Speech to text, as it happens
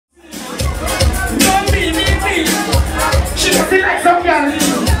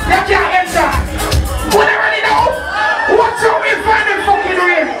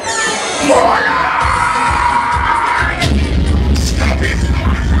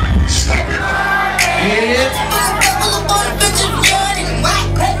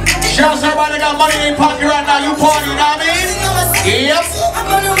got money in your pocket right now, you party, you know what I mean? Yep.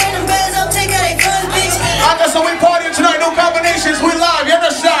 Okay, so we partying tonight, new combinations, we live, you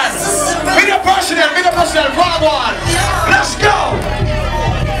understand? Big up President, Rob one. Let's go!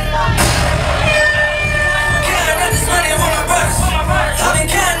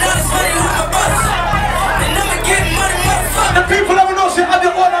 The people that we know say have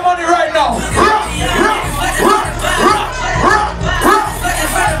their own money right now.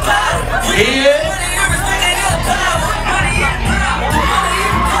 Yeah.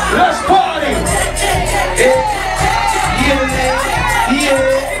 Let's party.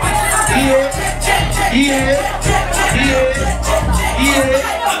 Yeah.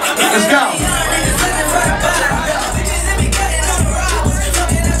 Let's go.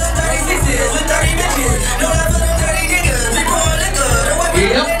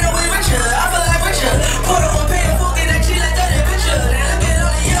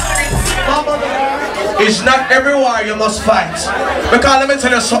 It's not everywhere you must fight. Because let me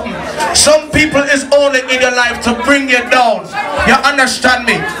tell you something. Some people is only in your life to bring you down. You understand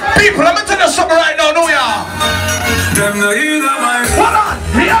me? People, let me tell you something right now, no y'all. Hold on!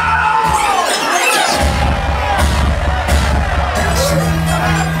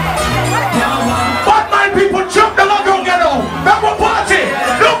 Bad mind people jump the logo ghetto. Back one party.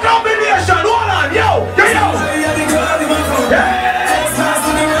 No combination. Hold on, yo.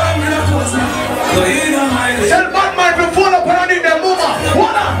 Tell bad mind to fall up and I need them move on.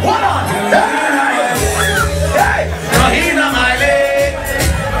 Hold on. Hey. Rahina my leg.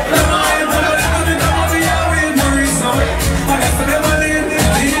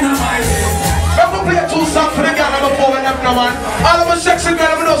 I'm gonna play 2 songs for the girl before we left now, man. All of us sexy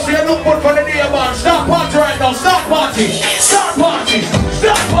girl, we don't see you look good for the day, man. Start party right now. Start party. Start party.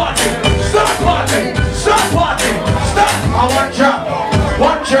 Start party. Start party. Start party. Start. I want drop.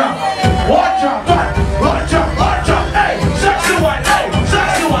 One drop. One drop. One drop. One drop. Hey, sexy one. Hey,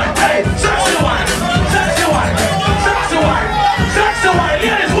 sexy one. Hey, sexy one. Sexy one. Sexy one. Sexy one.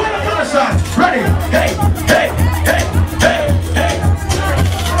 Ladies, who the first side? Ready? Hey, hey, hey, hey, hey.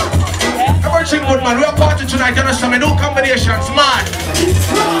 Everything good, man. We are partying tonight. You understand me? New combinations, man.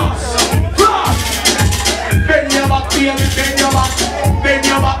 Cross. Bend your back, baby. Bend your back. Bend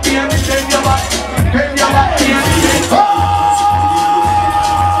your back, baby. Bend your back. Bend your back, baby.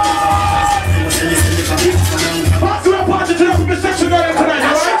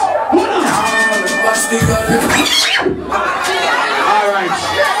 Alright,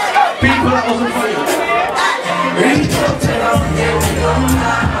 people, that wasn't funny.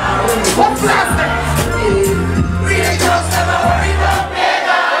 What's that?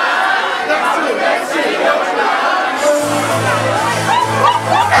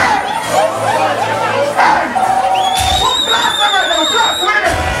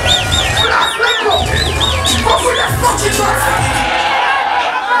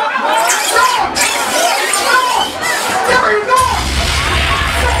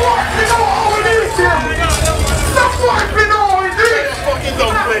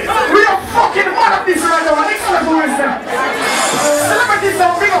 We are fucking one of these right now. Next level is them. Celebrities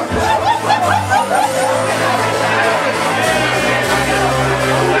are big up.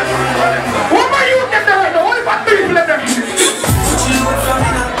 What about you get there right now? What about people in there?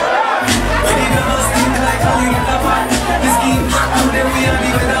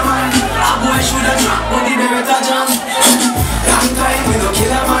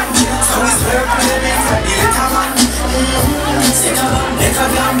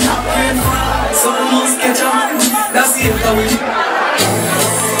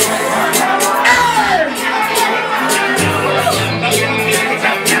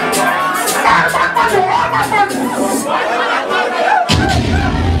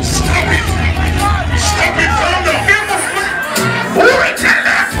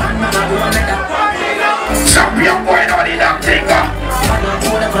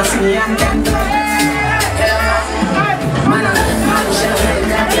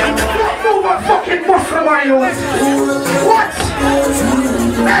 What?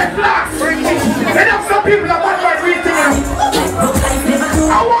 Hey, blast! Enough some people are bad by reading you.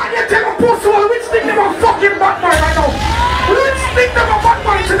 I want you to take a post hole. Which thing them a fucking bad boy right now? Which thing them a bad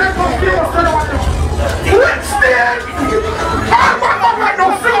boy to them from viewers to the one? Which thing? All bad boy right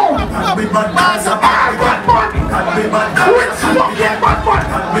now, slow! All bad boy! Which fucking bad boy?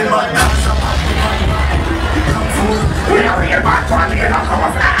 We are here bad boy, we are not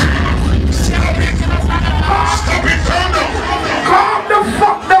coming. Stop it, turn down! Calm the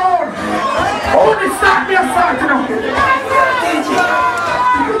fuck down! Only start me aside, you know!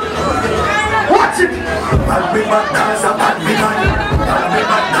 Watch it! Bad me man, Gaza, bad me man. Bad me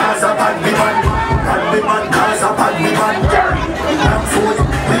man, Gaza, bad me man.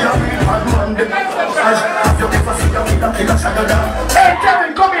 Hey, Terry,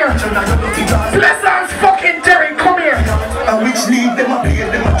 come here. Pleasance fucking Terry, come here. Which league them up here,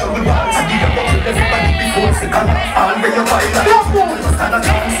 them a trouble balls. I give a buck to everybody before second. And then you find that no fool.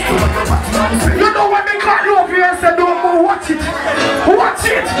 You know when they cut you up here and say don't move, watch it. Watch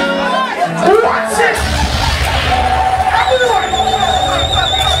it. Watch it. Everyone.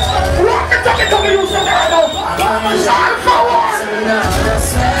 Walk the talkie you say that now. All for one.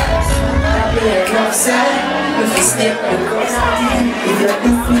 If you step the penalty, if you're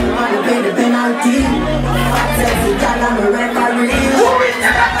different, you want to pay the penalty. I tell you that I'm a referee. Who is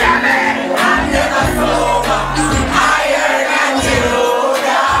that guy? I'm never sober, higher than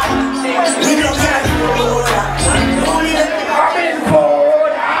Jehovah. We don't care Jehovah, only the coming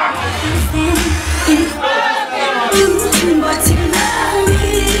forward. But you love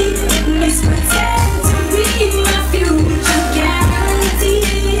me, mispretend to be my future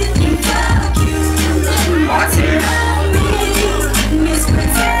guarantee. Fuck you. But you love me,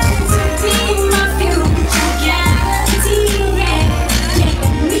 mispretend to be my future guarantee.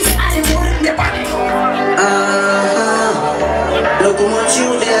 Look how much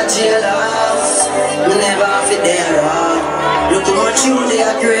you there jealous. Me never have it there wrong. Look how much you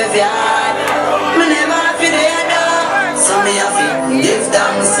there graveyard. Me never have it there dog. So me have it give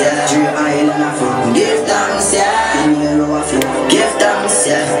thanks, yeah. Tree island have it give thanks, yeah. In your row have it give thanks,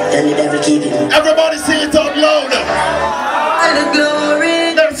 yeah. Tell the devil keep it. Everybody sing it out loud. All the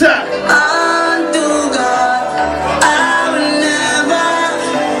glory That's it. unto God. I will never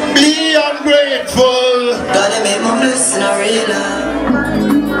Be ungrateful. gotta make my blessing a real love.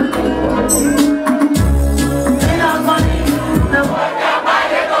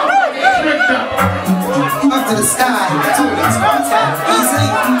 up to the sky, to the spot, easy.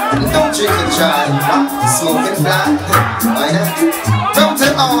 Don't drink and drive, smoke and fly. Don't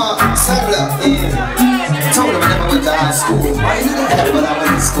tell our solar, yeah. Told him I never went to high school, but I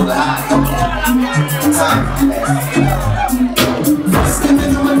went to school to high. First thing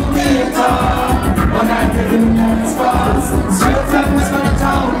in the maker, when I get in the spots, straight from West Banana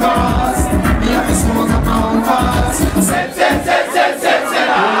town cars. Me have to smoke a pound cars.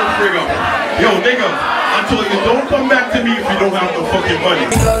 Yo, nigga, I told you don't come back to me if you don't have the fucking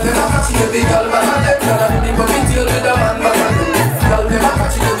money.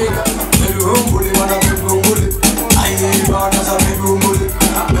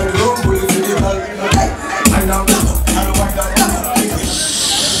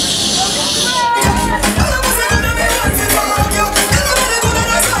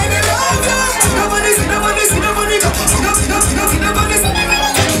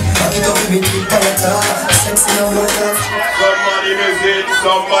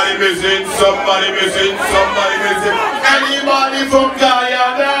 Somebody missing. Anybody from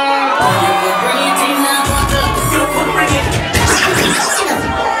Guyana?